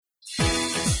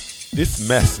This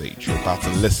message you're about to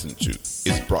listen to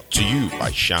is brought to you by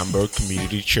Shamberg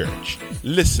Community Church.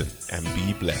 Listen and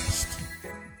be blessed.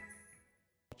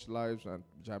 Lives and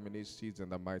germinate seeds in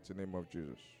the mighty name of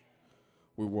Jesus.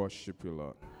 We worship you,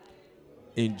 Lord.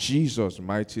 In Jesus'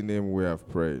 mighty name we have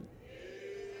prayed.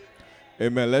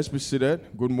 Amen. Let's be seated.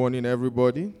 Good morning,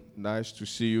 everybody. Nice to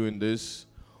see you in this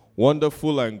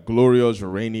wonderful and glorious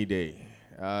rainy day.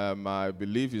 My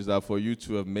belief is that for you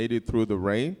to have made it through the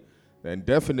rain, then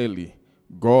definitely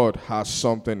God has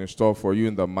something in store for you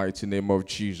in the mighty name of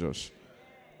Jesus.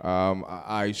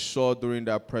 I saw during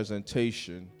that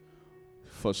presentation,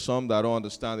 for some that don't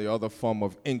understand the other form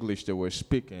of English they were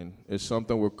speaking, is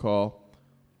something we call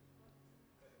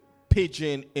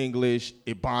Pidgin English,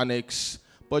 Ebonics,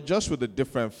 but just with a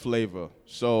different flavor.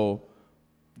 So,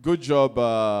 good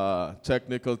job,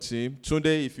 technical team.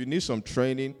 Tunde, if you need some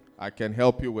training, I can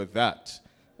help you with that.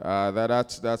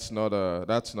 That's not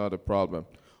a problem.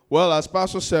 Well, as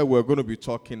Pastor said, we're going to be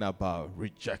talking about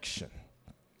rejection.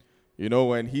 You know,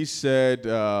 when he said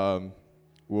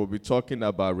we'll be talking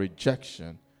about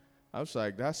rejection, I was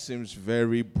like, that seems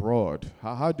very broad.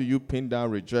 How do you pin down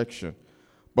rejection?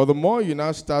 But the more you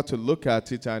now start to look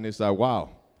at it, and it's like, wow,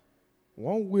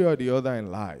 one way or the other in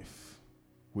life,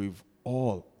 we've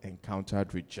all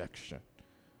encountered rejection.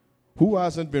 Who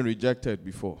hasn't been rejected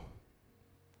before?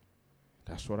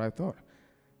 That's what I thought.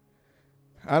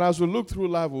 And as we look through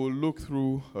life, we'll look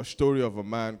through a story of a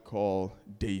man called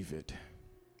David.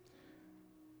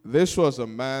 This was a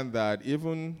man that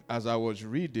even as I was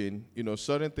reading,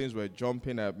 certain things were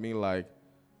jumping at me like,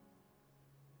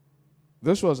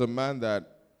 this was a man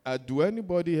that, do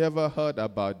anybody ever heard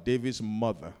about David's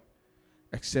mother?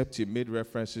 Except he made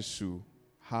references to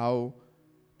how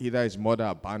either his mother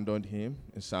abandoned him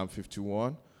in Psalm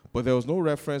 51, but there was no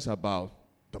reference about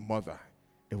the mother.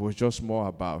 It was just more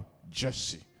about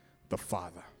Jesse, the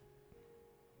father.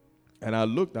 And I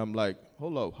looked, I'm like,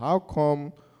 hold up, how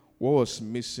come what was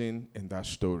missing in that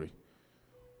story?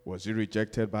 Was he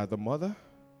rejected by the mother?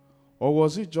 Or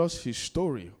was it just his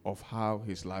story of how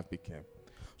his life became?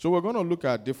 So we're going to look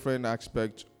at different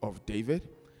aspects of David.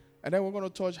 And then we're going to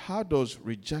touch, how does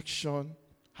rejection,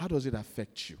 how does it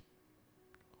affect you?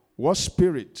 What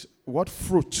spirit, what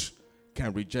fruit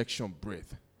can rejection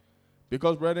breathe?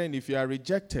 Because, brethren, if you are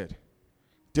rejected,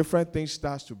 different things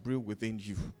start to brew within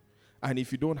you. And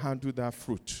if you don't handle that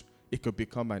fruit, it could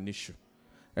become an issue.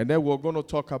 And then we're going to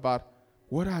talk about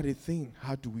what are the things,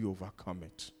 how do we overcome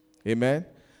it? Amen?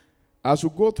 As we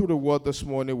go through the word this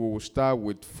morning, we will start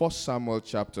with 1 Samuel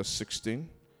chapter 16,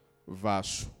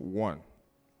 verse 1.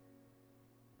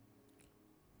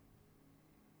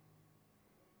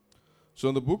 So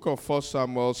in the book of 1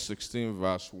 Samuel 16,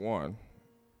 verse 1,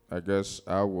 I guess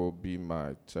I will be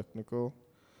my technical.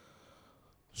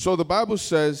 So the Bible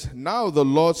says, now the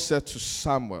Lord said to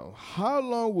Samuel, how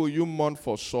long will you mourn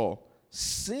for Saul,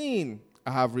 seeing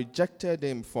I have rejected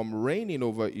him from reigning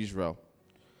over Israel?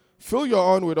 Fill your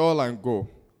horn with oil and go.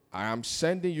 I am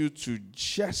sending you to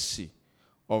Jesse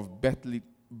of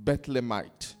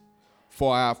Bethlehemite,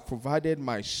 for I have provided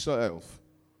myself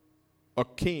a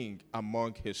king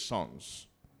among his sons.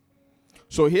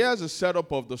 So here's a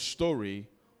setup of the story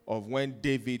of when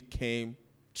David came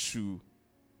to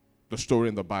the story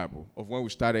in the Bible, of when we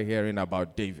started hearing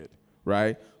about David,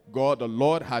 right? God, the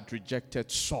Lord had rejected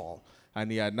Saul,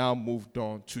 and he had now moved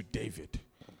on to David.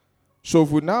 So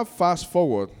if we now fast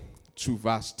forward to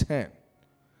verse 10,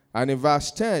 and in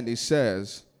verse 10 it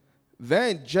says,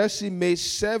 then Jesse made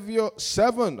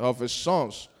 7 of his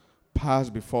sons pass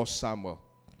before Samuel.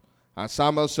 And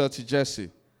Samuel said to Jesse,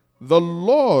 the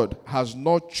Lord has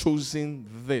not chosen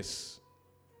this.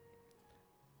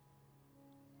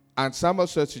 And Samuel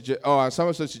said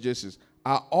to Jesse,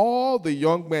 are all the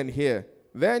young men here?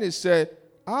 Then he said,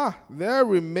 there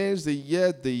remains the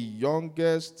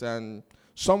youngest and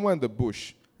somewhere in the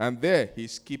bush. And there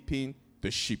he's keeping the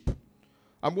sheep.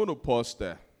 I'm going to pause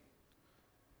there.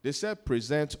 They said,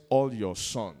 present all your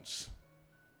sons.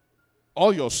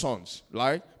 All your sons,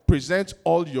 right? Present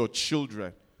all your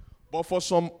children. But for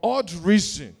some odd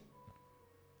reason,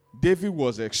 David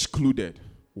was excluded.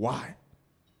 Why?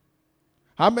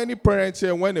 How many parents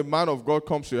here, when a man of God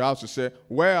comes to your house to say,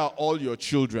 where are all your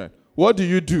children? What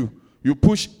do? You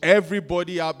push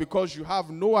everybody out because you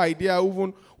have no idea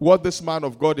even what this man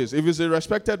of God is. If he's a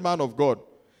respected man of God,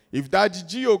 if Daddy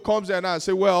Gio comes in and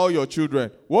says, where are all your children?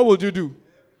 What will you do?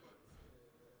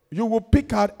 You will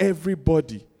pick out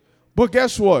everybody. But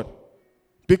guess what?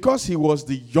 Because he was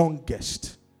the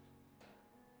youngest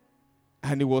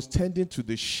and he was tending to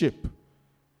the sheep,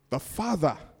 the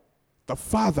father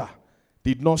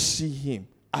did not see him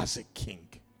as a king.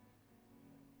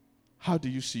 how do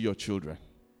you see your children?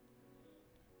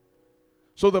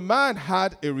 So the man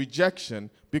had a rejection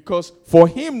because for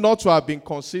him not to have been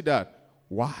considered,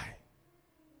 why?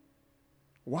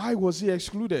 Why was he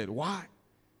excluded? Why?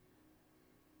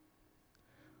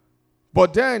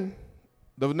 But then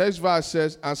the next verse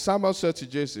says, and Samuel said to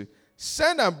Jesse,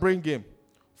 send and bring him,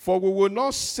 for we will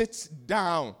not sit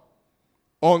down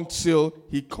until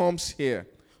he comes here.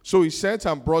 So he sent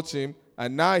and brought him,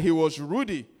 and now he was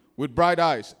ruddy, with bright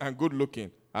eyes and good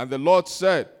looking. And the Lord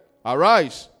said,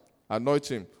 arise, anoint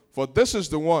him, for this is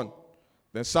the one.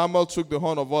 Then Samuel took the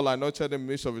horn of oil, anointed him in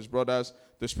the midst of his brothers.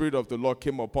 The Spirit of the Lord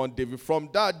came upon David. From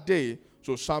that day,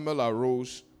 so Samuel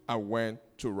arose and went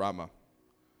to Ramah.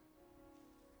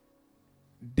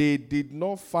 They did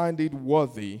not find it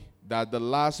worthy that the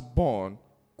last born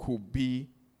could be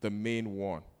the main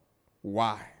one.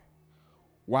 Why?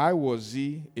 Why was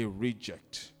he a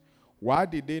reject? Why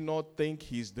did they not think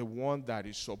he's the one that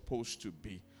is supposed to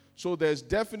be? So there's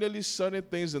definitely certain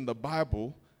things in the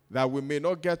Bible that we may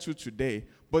not get to today,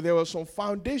 but there was some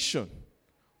foundation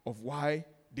of why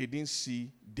they didn't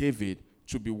see David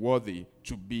to be worthy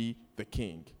to be the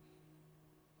king.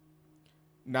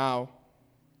 Now,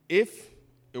 if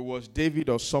it was David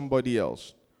or somebody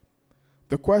else,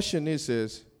 the question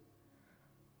is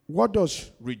what does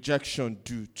rejection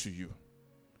do to you?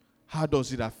 How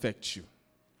does it affect you?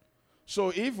 So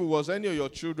if it was any of your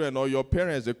children or your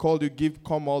parents, they called you,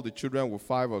 come all the children with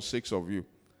 5 or 6 of you,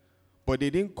 but they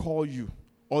didn't call you,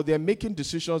 or they're making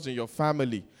decisions in your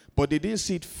family, but they didn't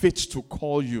see it fit to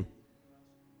call you,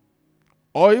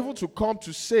 or even to come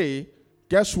to say,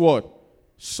 guess what?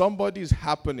 Somebody's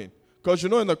happening. Because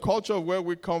in the culture of where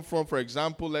we come from, for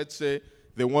example, let's say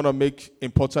they want to make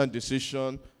important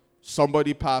decision,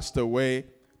 somebody passed away,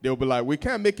 they'll be like, we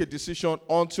can't make a decision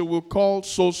until we call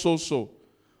so.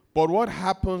 But what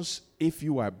happens if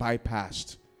you are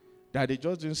bypassed? That they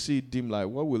just didn't see it dim, like,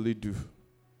 what will he do?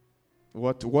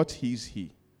 What is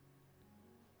he?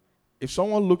 If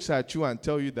someone looks at you and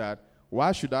tell you that,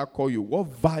 why should I call you? What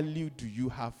value do you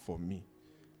have for me?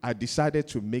 I decided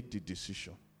to make the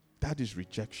decision. That is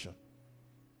rejection.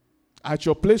 At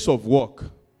your place of work,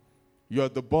 you're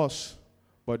the boss,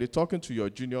 but they're talking to your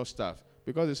junior staff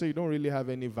because they say you don't really have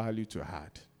any value to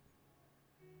add.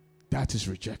 That is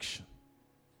rejection.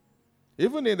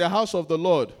 Even in the house of the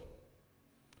Lord,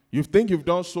 you think you've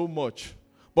done so much,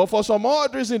 but for some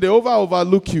odd reason, they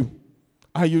overlook you.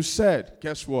 And you said,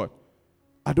 guess what?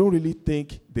 I don't really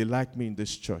think they like me in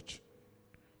this church.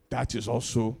 That is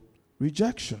also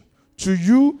rejection. To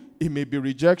you, it may be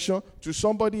rejection. To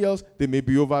somebody else, they may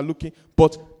be overlooking.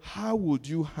 But how would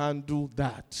you handle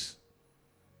that?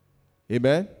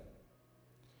 Amen?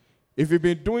 If you've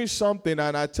been doing something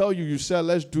and I tell you, you said,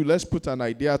 let's put an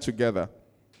idea together.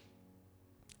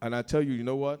 And I tell you, you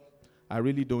know what? I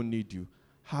really don't need you.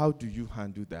 How do you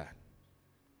handle that?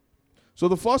 So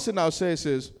the first thing I'll say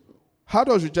is, how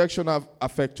does rejection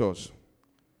affect us?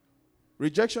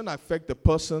 Rejection affects the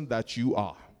person that you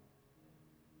are.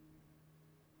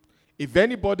 If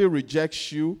anybody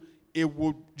rejects you,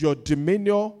 your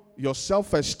demeanor, your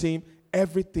self-esteem,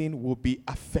 everything will be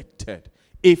affected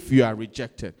if you are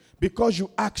rejected. Because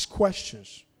you ask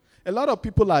questions. A lot of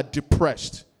people are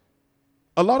depressed.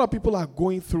 A lot of people are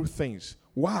going through things.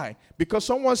 Why? Because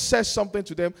someone says something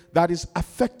to them that is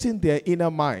affecting their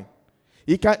inner mind.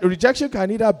 Rejection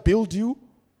can either build you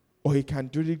or it can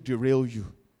really derail you.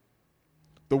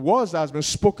 The words that has been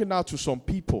spoken out to some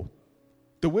people,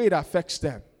 the way it affects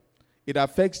them, it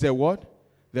affects their what?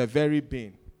 Their very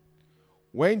being.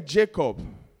 When Jacob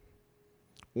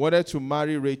wanted to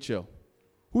marry Rachel,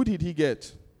 who did he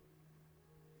get?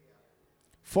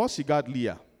 First, he got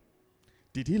Leah.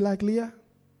 Did he like Leah?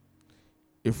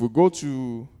 If we go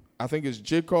to, I think it's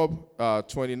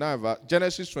Genesis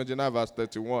 29, verse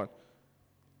 31.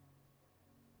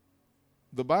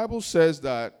 The Bible says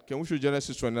that, can we show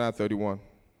Genesis 29, 31?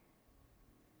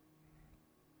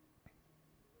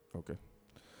 Okay.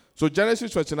 So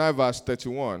Genesis 29, verse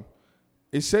 31,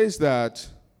 it says that,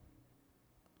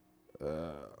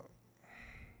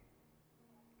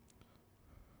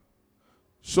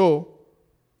 so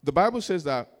the Bible says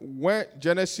that when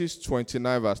Genesis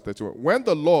 29, verse 31, when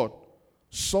the Lord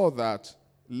saw that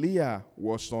Leah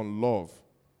was unloved,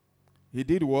 he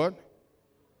did what?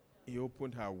 He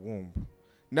opened her womb.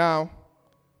 Now,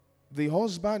 the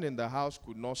husband in the house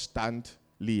could not stand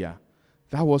Leah.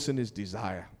 That wasn't his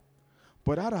desire.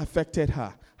 But that affected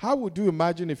her. How would you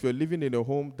imagine if you're living in a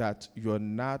home that you're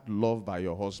not loved by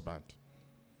your husband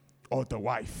or the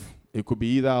wife? It could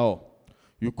be either or.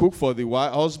 You cook for the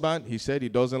husband, he said he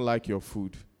doesn't like your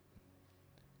food.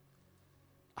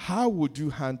 How would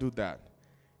you handle that?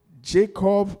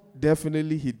 Jacob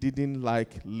definitely he didn't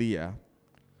like Leah.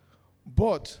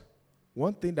 But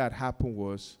one thing that happened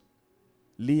was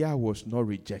Leah was not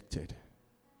rejected,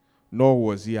 nor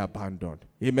was he abandoned.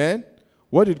 Amen?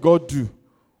 What did God do?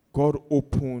 God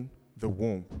opened the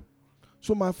womb.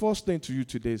 So my first thing to you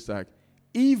today is like,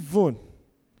 even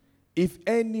if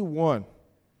anyone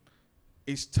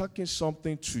is talking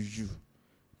something to you,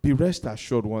 be rest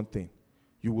assured one thing.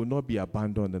 You will not be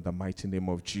abandoned in the mighty name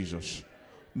of Jesus.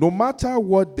 No matter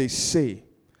what they say,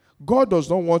 God does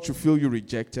not want to feel you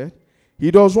rejected.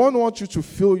 He does not want you to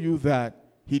feel you that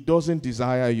he doesn't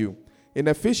desire you. In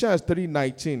Ephesians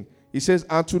 3:19, he says,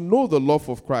 and to know the love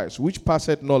of Christ, which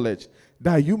passeth knowledge,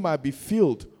 that you might be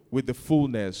filled with the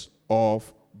fullness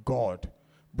of God.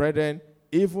 Brethren,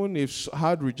 even if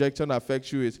hard rejection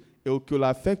affects you, it will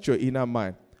affect your inner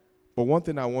mind. But one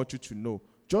thing I want you to know,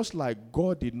 just like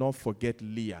God did not forget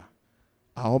Leah,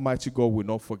 our Almighty God will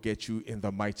not forget you in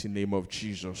the mighty name of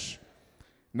Jesus.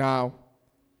 Now,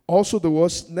 also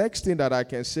the next thing that I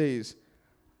can say is,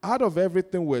 out of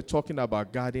everything we're talking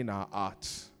about guarding our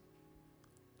hearts,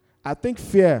 I think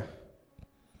fear,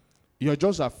 you're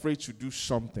just afraid to do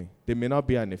something. There may not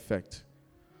be an effect.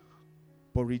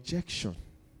 But rejection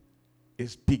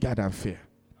is bigger than fear.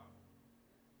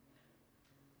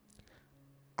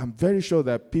 I'm very sure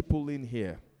that people in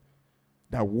here,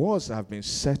 that words have been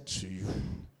said to you,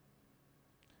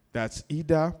 that's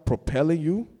either propelling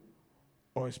you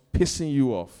or is pissing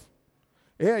you off.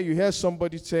 Yeah, you hear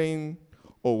somebody saying,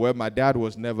 oh, well, my dad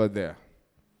was never there.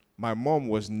 My mom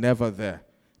was never there.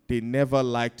 They never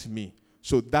liked me.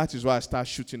 So that is why I start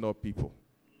shooting up people.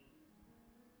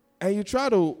 And you try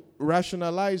to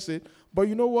rationalize it, but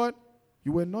you know what?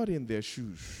 You were not in their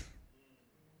shoes.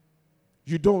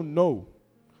 You don't know.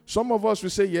 Some of us will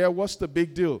say, yeah, what's the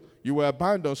big deal? You were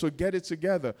abandoned, so get it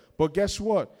together. But guess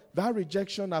what? That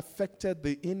rejection affected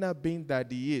the inner being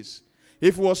that he is.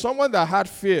 If it was someone that had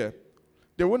fear,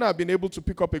 they wouldn't have been able to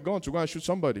pick up a gun to go and shoot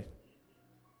somebody.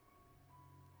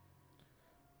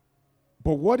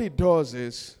 But what it does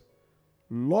is,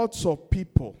 lots of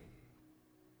people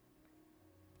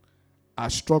are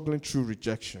struggling through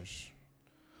rejections.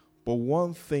 But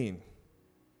one thing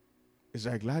is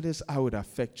that Gladys, I would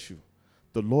affect you.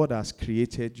 The Lord has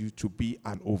created you to be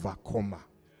an overcomer.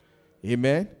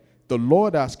 Amen? The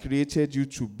Lord has created you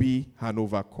to be an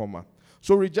overcomer.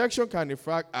 So rejection can in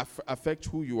fact affect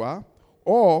who you are,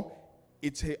 or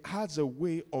it has a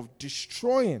way of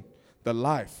destroying the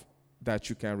life that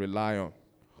you can rely on.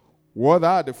 What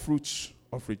are the fruits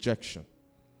of rejection?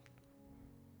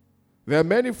 There are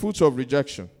many fruits of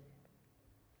rejection.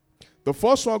 The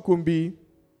first one could be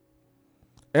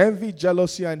envy,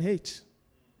 jealousy, and hate.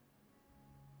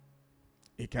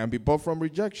 It can be born from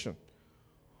rejection.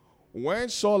 When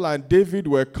Saul and David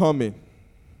were coming,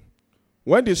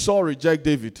 when did Saul reject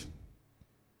David?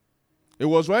 It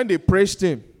was when they praised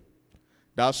him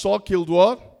that Saul killed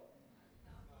what?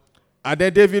 And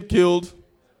then David killed.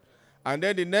 And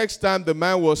then the next time the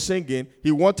man was singing,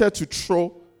 he wanted to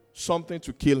throw something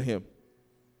to kill him.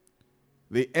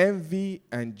 The envy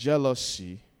and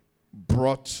jealousy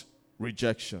brought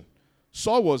rejection.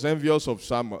 Saul was envious of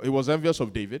Samuel. He was envious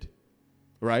of David,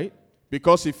 right?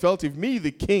 Because he felt, if me,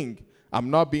 the king, I'm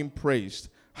not being praised,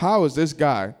 how is this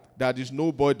guy that is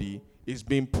nobody is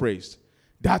being praised?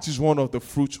 That is one of the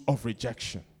fruits of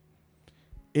rejection.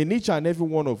 In each and every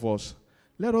one of us,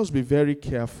 let us be very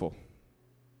careful.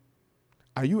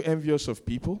 Are you envious of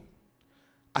people?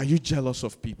 Are you jealous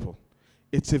of people?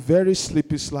 It's a very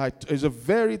slippery slide. It's a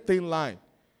very thin line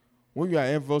when you are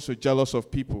envious or jealous of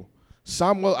people.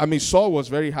 Saul was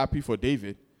very happy for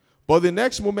David, but the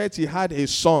next moment he had a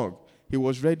song, he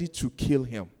was ready to kill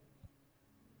him.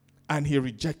 And he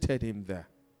rejected him there.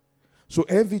 So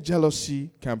envy,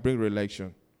 jealousy can bring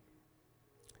rejection.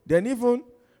 Then even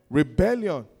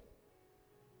rebellion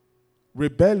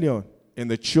in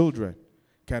the children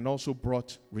can also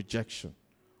brought rejection.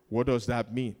 What does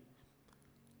that mean?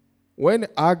 When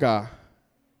Agar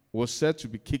was said to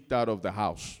be kicked out of the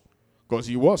house, because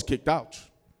he was kicked out,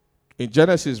 in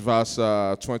Genesis verse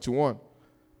 21,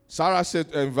 Sarah said,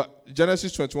 in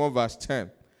Genesis 21 verse 10,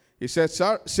 he said,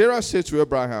 Sarah said to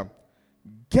Abraham,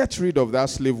 get rid of that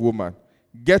slave woman,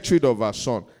 get rid of her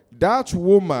son. That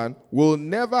woman will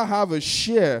never have a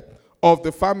share of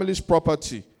the family's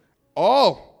property.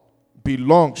 All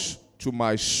belongs to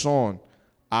my son,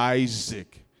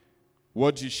 Isaac.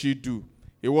 What did she do?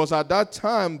 It was at that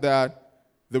time that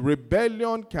the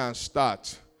rebellion can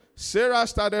start. Sarah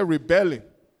started rebelling.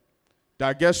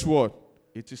 That guess what?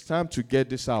 It is time to get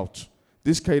this out.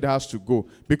 This kid has to go.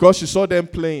 Because she saw them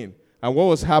playing. And what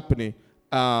was happening?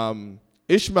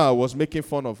 Ishmael was making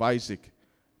fun of Isaac.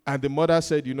 And the mother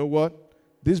said, you know what?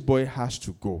 This boy has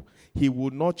to go. He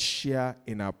will not share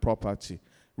in our property.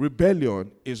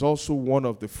 Rebellion is also one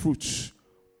of the fruits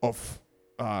of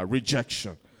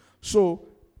rejection. So,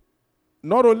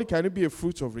 not only can it be a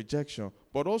fruit of rejection,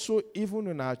 but also even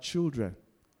in our children,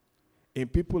 in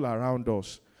people around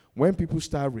us, when people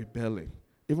start rebelling,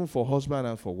 even for husbands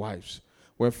and for wives,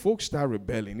 when folks start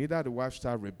rebelling, either the wife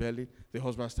start rebelling, the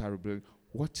husband start rebelling,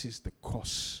 what is the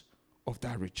cause of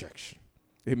that rejection?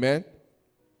 Amen?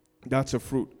 That's a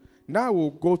fruit. Now we'll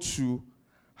go to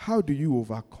how do you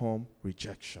overcome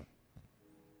rejection?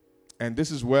 And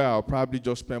this is where I'll probably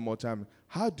just spend more time.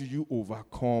 How do you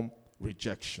overcome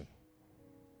rejection?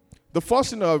 The first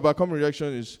thing to overcome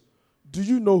rejection is, do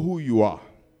you know who you are?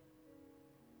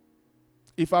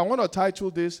 If I want to title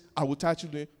this, I will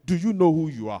title it, do you know who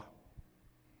you are?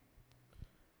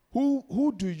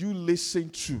 Who do you listen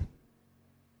to?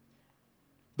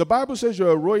 The Bible says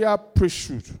you're a royal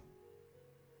priesthood.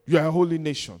 You're a holy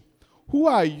nation. Who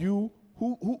are you?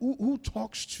 Who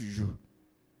talks to you?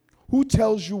 Who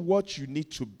tells you what you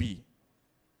need to be?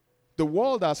 The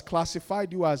world has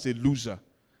classified you as a loser.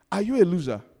 Are you a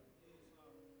loser?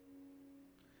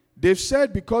 They've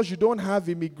said because you don't have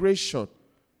immigration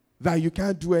that you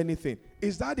can't do anything.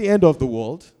 Is that the end of the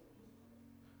world?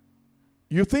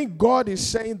 You think God is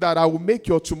saying that I will make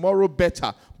your tomorrow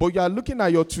better, but you are looking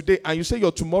at your today and you say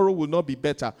your tomorrow will not be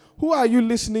better. Who are you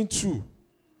listening to?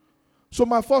 So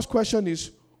my first question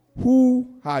is,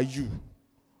 who are you?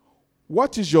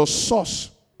 What is your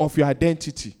source of your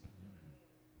identity?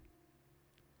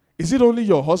 Is it only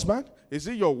your husband? Is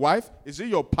it your wife? Is it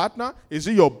your partner? Is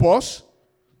it your boss?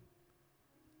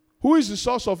 Who is the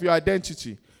source of your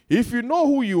identity? If you know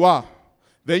who you are,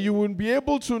 then you will be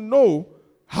able to know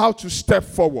how to step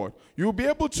forward. You'll be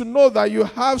able to know that you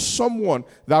have someone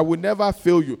that will never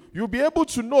fail you. You'll be able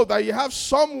to know that you have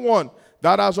someone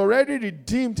that has already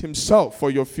redeemed himself for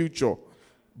your future.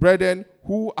 Brethren,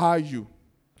 who are you?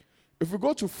 If we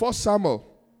go to 1 Samuel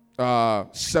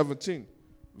 17,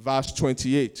 verse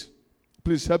 28,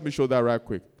 please help me show that right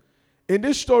quick. In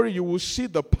this story, you will see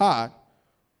the part,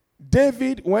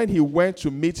 David, when he went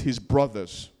to meet his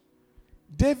brothers,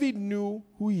 David knew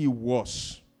who he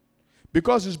was.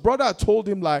 Because his brother told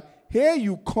him, like, here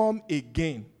you come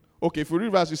again. Okay, if we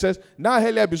read verse, it says, now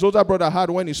Eliab, his older brother, heard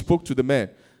when he spoke to the man.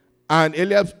 And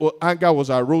Eliab's anger was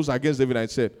arose against David and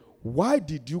said, why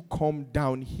did you come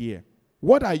down here?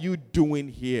 What are you doing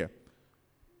here?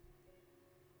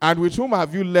 And with whom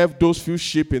have you left those few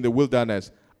sheep in the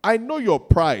wilderness? I know your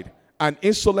pride and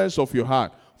insolence of your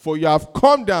heart, for you have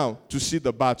come down to see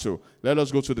the battle. Let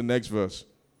us go to the next verse.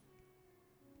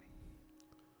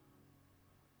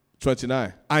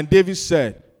 29. And David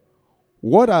said,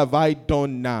 what have I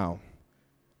done now?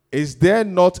 Is there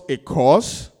not a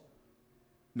cause?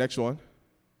 Next one.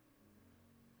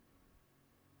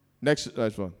 Next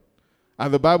one.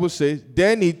 And the Bible says,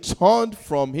 then he turned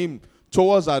from him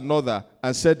towards another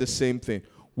and said the same thing.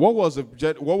 What was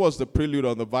the prelude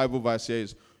on the Bible verse here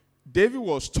is, David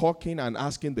was talking and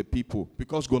asking the people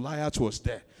because Goliath was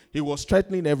there. He was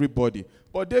threatening everybody.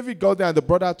 But David got there and the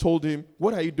brother told him,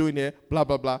 what are you doing here? Blah,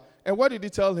 blah, blah. And what did he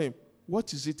tell him?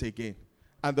 What is it again?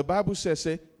 And the Bible says,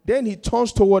 then he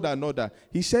turns toward another.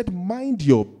 He said, mind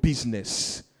your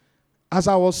business. As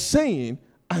I was saying,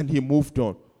 and he moved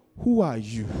on. Who are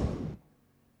you?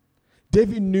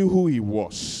 David knew who he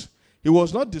was. He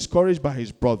was not discouraged by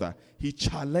his brother. He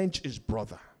challenged his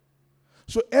brother.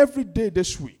 So every day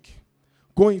this week,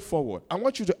 going forward, I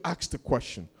want you to ask the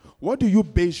question, what do you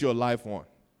base your life on?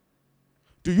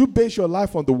 Do you base your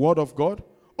life on the word of God?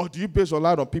 Or do you base your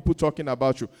life on people talking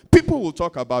about you? People will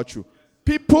talk about you.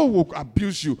 People will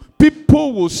abuse you.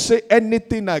 People will say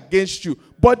anything against you.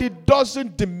 But it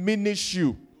doesn't diminish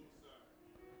you.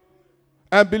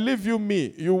 And believe you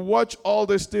me, you watch all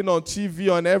this thing on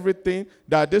TV, on everything,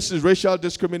 that this is racial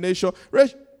discrimination.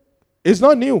 It's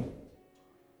not new.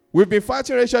 We've been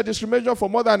fighting racial discrimination for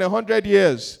more than 100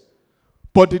 years.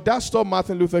 But did that stop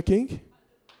Martin Luther King?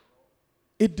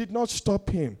 It did not stop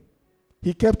him.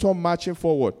 He kept on marching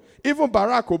forward. Even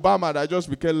Barack Obama, that just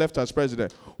became left as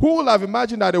president. Who would have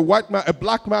imagined that a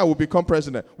black man would become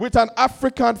president with an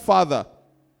African father?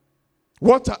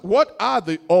 What are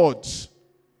the odds?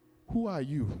 Who are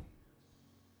you?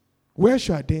 Where's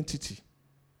your identity?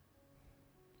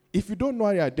 If you don't know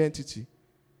your identity,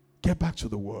 get back to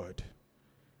the word.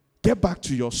 Get back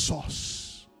to your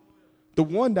source. The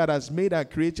one that has made and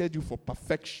created you for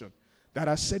perfection. That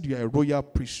has said you are a royal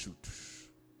priesthood.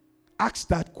 Ask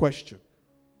that question.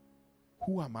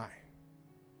 Who am I?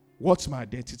 What's my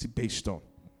identity based on?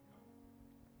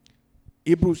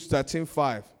 Hebrews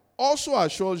 13:5 also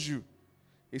assures you.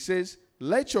 It says,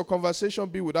 Let your conversation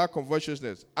be without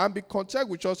covetousness, and be content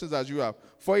with justice as you have.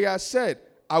 For he has said,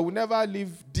 I will never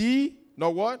leave thee,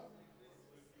 nor what?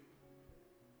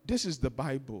 This is the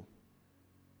Bible.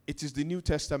 It is the New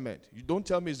Testament. You don't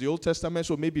tell me it's the Old Testament,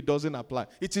 so maybe it doesn't apply.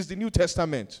 It is the New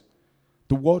Testament.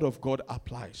 The Word of God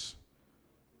applies.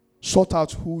 Sort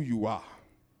out who you are.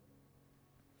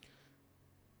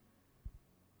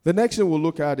 The next thing we'll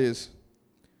look at is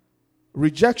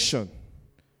rejection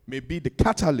may be the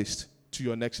catalyst to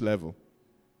your next level.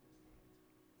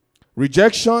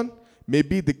 Rejection may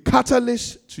be the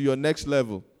catalyst to your next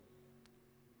level.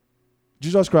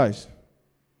 Jesus Christ,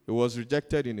 he was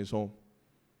rejected in his home.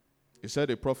 He said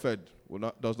a prophet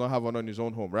does not have honor in his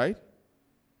own home, right?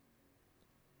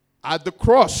 At the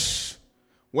cross,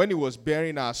 when he was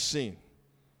bearing our sin,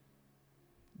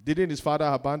 didn't his father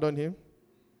abandon him?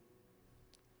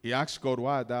 He asked God,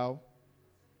 why art thou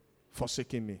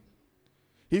forsaking me?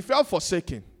 He felt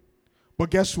forsaken. But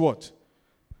guess what?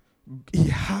 He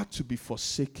had to be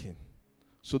forsaken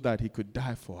so that he could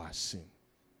die for our sin.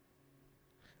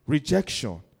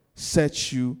 Rejection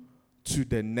sets you to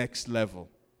the next level.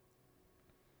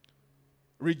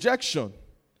 Rejection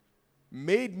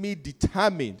made me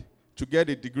determined to get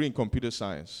a degree in computer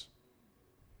science.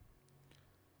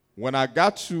 When I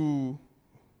got to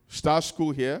start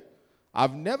school here,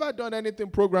 I've never done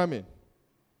anything programming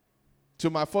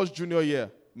till my first junior year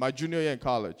in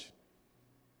college.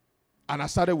 And I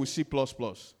started with C++.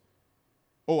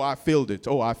 Oh, I failed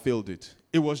it.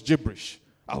 It was gibberish.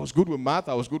 I was good with math.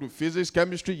 I was good with physics,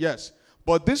 chemistry, yes.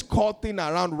 But this core thing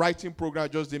around writing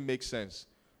programs just didn't make sense.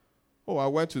 Oh, I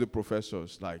went to the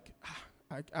professors like,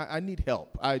 I need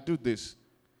help. I do this.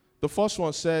 The first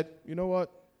one said, you know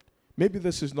what? Maybe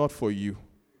this is not for you.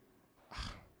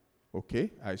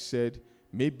 Okay, I said,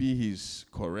 maybe he's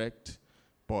correct,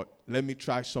 but let me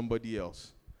try somebody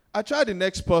else. I tried the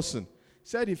next person.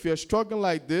 Said, if you're struggling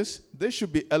like this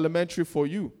should be elementary for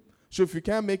you. So if you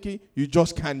can't make it, you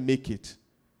just can't make it.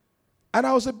 And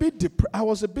I was a bit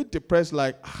depressed,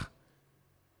 like,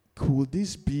 could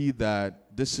this be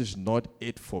that this is not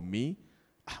it for me?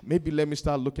 Maybe let me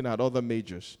start looking at other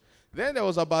majors. Then there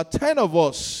was about 10 of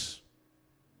us.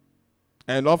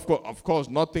 And of course,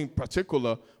 nothing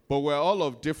particular, but we're all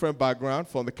of different background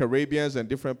from the Caribbeans and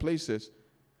different places.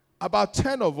 About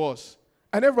 10 of us.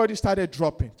 And everybody started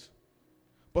dropping.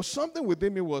 But something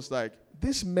within me was like,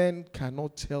 this man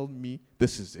cannot tell me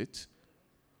this is it.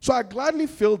 So I gladly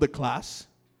failed the class.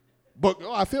 But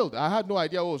I failed. I had no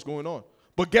idea what was going on.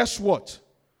 But guess what?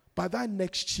 By that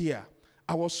next year,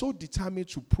 I was so determined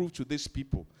to prove to these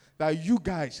people that you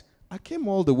guys, I came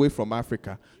all the way from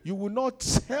Africa. You will not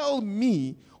tell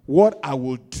me what I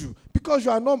will do. Because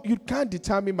you can't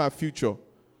determine my future.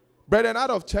 Brethren, out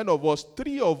of 10 of us,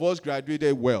 3 of us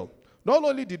graduated well. Not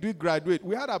only did we graduate,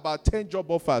 we had about 10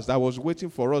 job offers that was waiting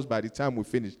for us by the time we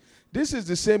finished. This is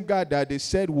the same guy that they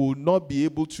said will not be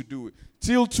able to do it.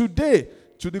 Till today,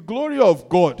 to the glory of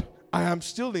God, I am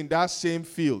still in that same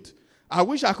field. I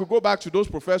wish I could go back to those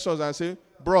professors and say,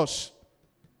 bros,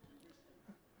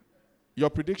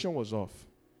 your prediction was off.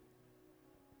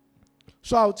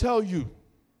 So I'll tell you,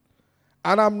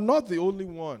 and I'm not the only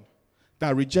one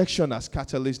that rejection has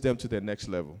catalyzed them to the next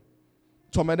level.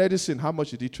 Thomas Edison, how much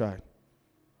did he try?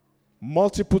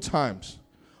 Multiple times.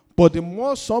 But the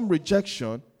more some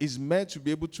rejection is meant to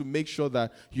be able to make sure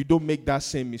that you don't make that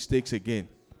same mistakes again.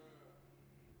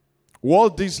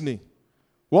 Walt Disney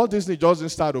doesn't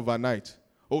start overnight.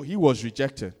 Oh, he was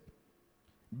rejected.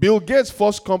 Bill Gates'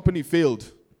 first company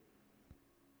failed.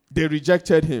 They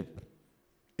rejected him.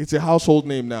 It's a household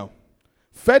name now.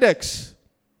 FedEx,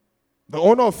 the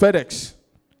owner of FedEx,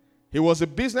 he was a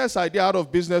business idea out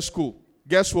of business school.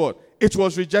 Guess what? It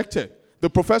was rejected. The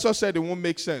professor said it won't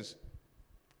make sense.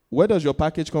 Where does your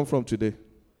package come from today?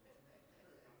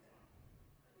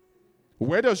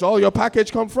 Where does all your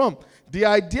package come from? The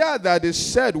idea that they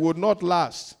said would not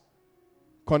last.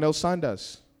 Colonel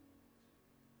Sanders.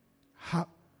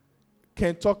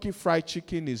 Kentucky Fried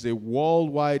Chicken is a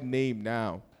worldwide name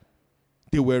now.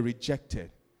 They were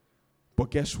rejected. But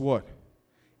guess what?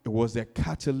 It was their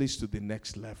catalyst to the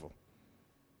next level.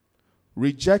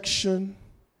 Rejection,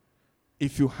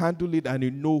 if you handle it and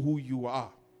you know who you are,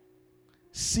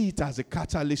 see it as a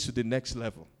catalyst to the next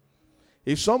level.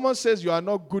 If someone says you are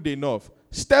not good enough,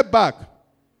 step back.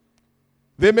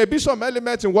 There may be some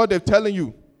elements in what they're telling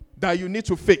you that you need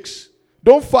to fix.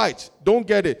 Don't fight. Don't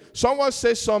get it. Someone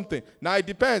says something. Now it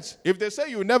depends. If they say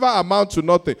you never amount to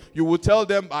nothing, you will tell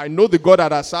them, I know the God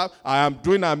that I serve. I am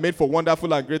doing and made for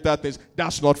wonderful and greater things.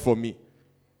 That's not for me.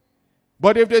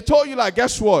 But if they told you, like,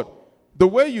 guess what? The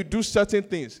way you do certain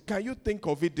things, can you think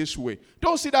of it this way?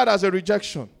 Don't see that as a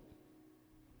rejection.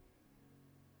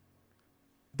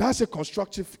 That's a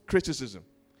constructive criticism.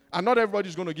 And not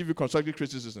everybody's going to give you constructive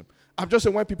criticism. I'm just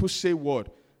saying when people say word,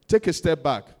 take a step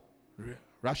back.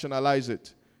 Rationalize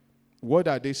it. What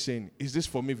are they saying? Is this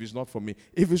for me if it's not for me?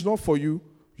 If it's not for you,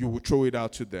 you will throw it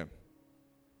out to them.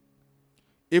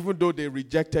 Even though they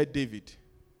rejected David,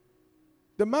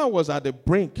 the man was at the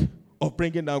brink of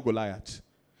bringing down Goliath.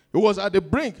 He was at the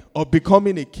brink of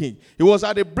becoming a king. He was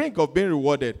at the brink of being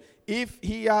rewarded. If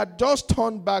he had just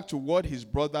turned back to what his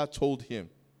brother told him,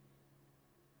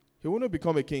 he wouldn't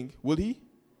become a king, will he?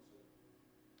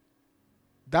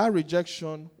 That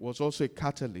rejection was also a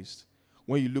catalyst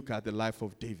when you look at the life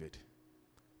of David,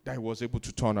 that he was able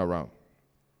to turn around.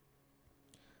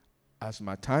 As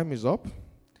my time is up,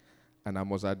 and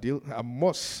I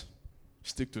must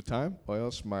stick to time, or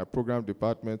else my program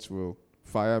department will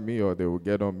fire me or they will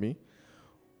get on me.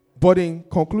 But in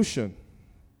conclusion,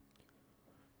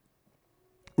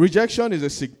 rejection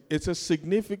is a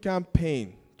significant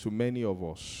pain to many of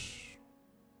us.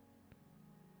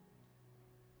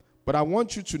 But I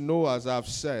want you to know, as I've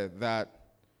said, that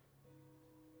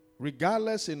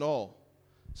regardless in all,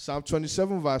 Psalm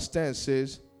 27 verse 10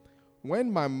 says,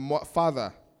 when my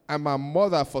father and my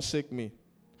mother forsake me,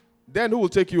 then who will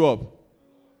take you up?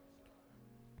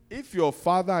 If your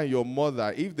father and your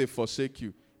mother, if they forsake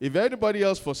you, if anybody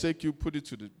else forsake you, put it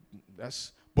to the...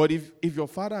 But if your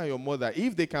father and your mother,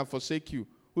 if they can forsake you,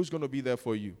 who's going to be there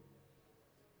for you?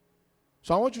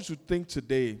 So I want you to think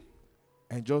today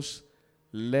and just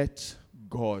let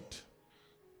God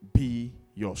be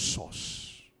your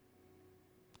source.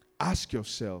 Ask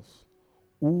yourself,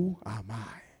 who am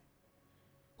I?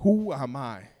 Who am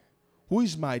I? Who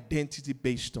is my identity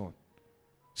based on?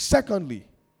 Secondly,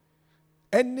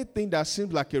 anything that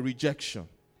seems like a rejection,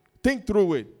 think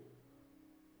through it.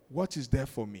 What is there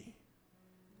for me?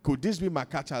 Could this be my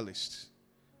catalyst?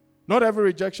 Not every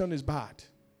rejection is bad.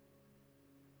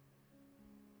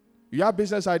 You have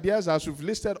business ideas, as we've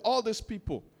listed all these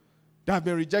people that have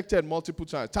been rejected multiple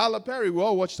times. Tyler Perry, we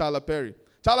all watch Tyler Perry.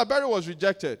 Tyler Perry was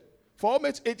rejected. For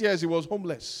almost 8 years, he was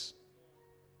homeless.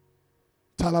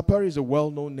 Tyler Perry is a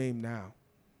well-known name now.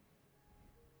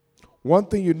 One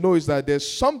thing you know is that there's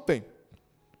something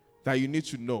that you need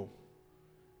to know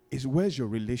is, where's your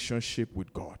relationship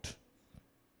with God?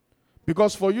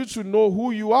 Because for you to know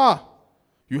who you are,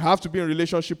 you have to be in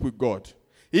relationship with God.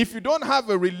 If you don't have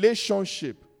a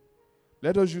relationship,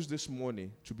 let us use this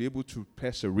morning to be able to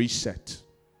press a reset,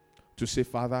 to say,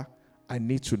 Father, I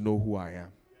need to know who I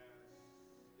am.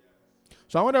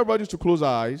 So I want everybody to close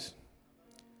our eyes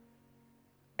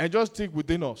and just think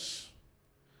within us.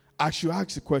 As you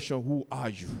ask the question, who are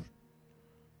you?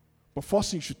 But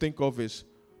first thing you should think of is,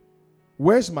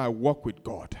 where's my walk with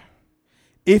God?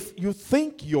 If you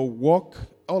think your walk,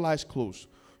 all eyes closed,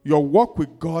 your walk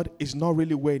with God is not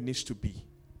really where it needs to be,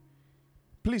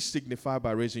 please signify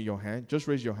by raising your hand. Just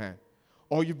raise your hand.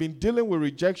 Or you've been dealing with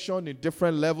rejection in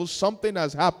different levels. Something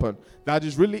has happened that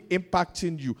is really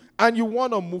impacting you, and you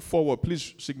want to move forward.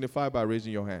 Please signify by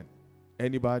raising your hand.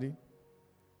 Anybody?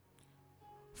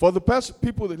 For the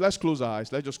people, let's close our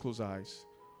eyes. Let's just close our eyes.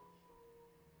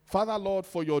 Father, Lord,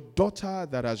 for your daughter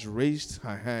that has raised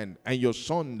her hand and your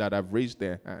son that have raised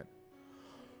their hand,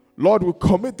 Lord, we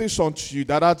commit this unto you,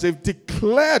 that as they've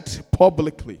declared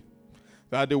publicly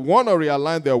that they want to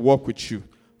realign their work with you,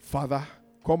 Father,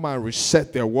 come and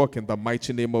reset their work in the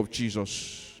mighty name of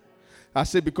Jesus. I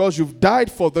say, because you've died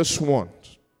for this one,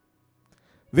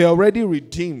 they're already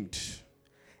redeemed.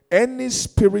 Any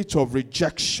spirit of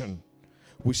rejection,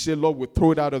 we say, Lord, we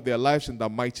throw it out of their lives in the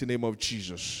mighty name of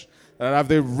Jesus. And as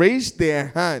they raised their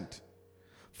hand,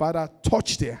 Father,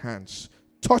 touch their hands,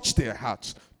 touch their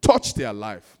hearts, touch their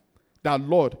life. That,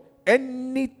 Lord,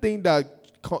 anything that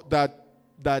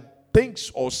thinks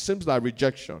or seems like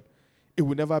rejection, it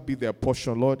will never be their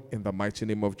portion, Lord, in the mighty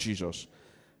name of Jesus.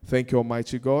 Thank you,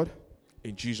 Almighty God.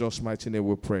 In Jesus' mighty name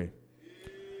we pray. Amen.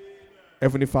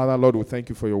 Heavenly Father, Lord, we thank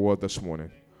you for your word this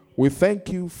morning. We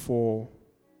thank you for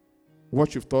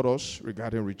what you've taught us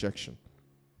regarding rejection.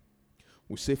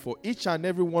 We say for each and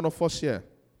every one of us here,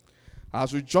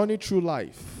 as we journey through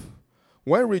life,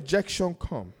 when rejection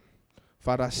comes,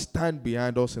 Father, stand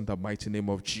behind us in the mighty name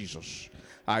of Jesus.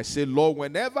 I say, Lord,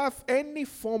 whenever any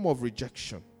form of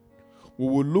rejection, we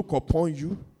will look upon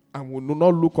you and we will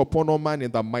not look upon all man in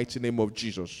the mighty name of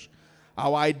Jesus.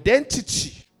 Our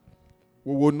identity,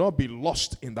 we will not be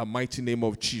lost in the mighty name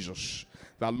of Jesus.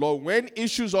 That, Lord, when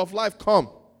issues of life come,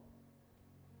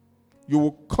 you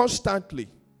will constantly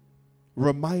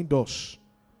remind us,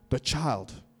 the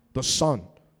child, the son,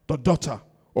 the daughter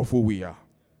of who we are.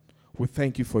 We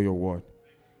thank you for your word.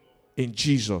 In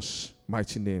Jesus'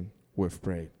 mighty name we've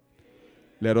prayed.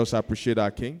 Let us appreciate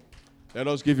our King. Let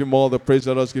us give him all the praise.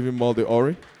 Let us give him all the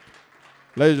glory.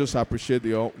 Let's just appreciate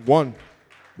the one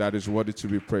that is worthy to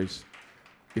be praised.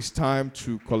 It's time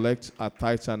to collect our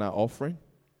tithes and our offering.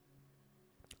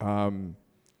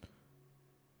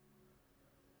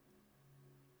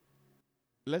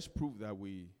 Let's prove that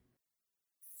we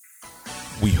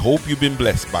hope you've been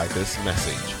blessed by this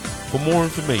message. For more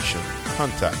information,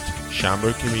 contact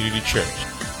Shamrock Community Church,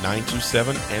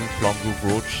 927 N Plum Grove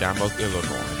Road, Shamrock,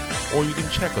 Illinois. Or you can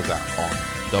check us out on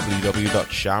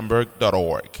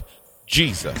www.shamrock.org.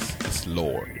 Jesus is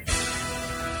Lord.